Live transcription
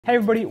Hey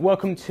everybody,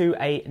 welcome to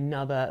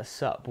another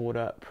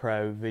SUPboarder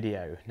Pro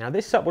video. Now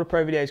this SUPboarder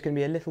Pro video is going to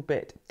be a little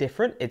bit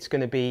different. It's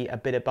going to be a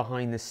bit of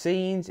behind the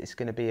scenes, it's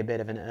going to be a bit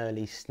of an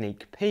early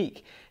sneak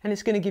peek, and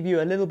it's going to give you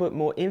a little bit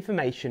more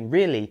information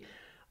really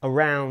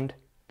around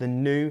the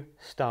new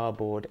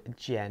Starboard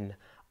Gen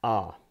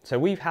R. So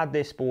we've had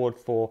this board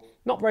for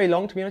not very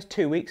long, to be honest,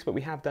 2 weeks, but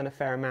we have done a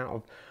fair amount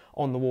of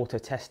on the water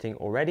testing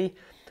already.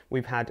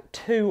 We've had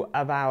two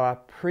of our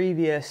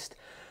previous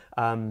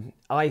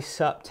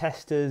iSUP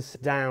testers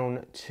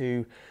down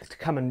to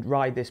come and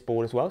ride this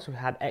board as well. So we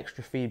had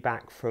extra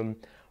feedback from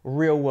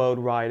real world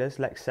riders,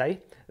 let's say.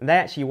 And they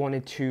actually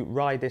wanted to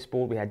ride this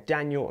board. We had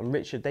Daniel and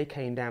Richard, they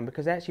came down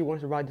because they actually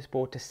wanted to ride this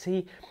board to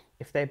see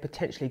if they're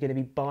potentially going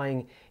to be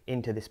buying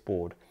into this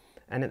board.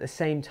 And at the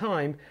same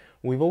time,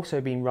 we've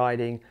also been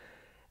riding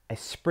a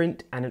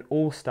Sprint and an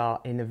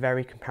All-Star in a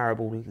very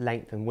comparable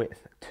length and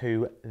width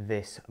to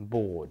this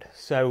board.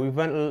 So we've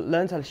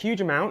learned a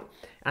huge amount,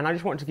 and I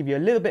just wanted to give you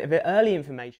a little bit of early information.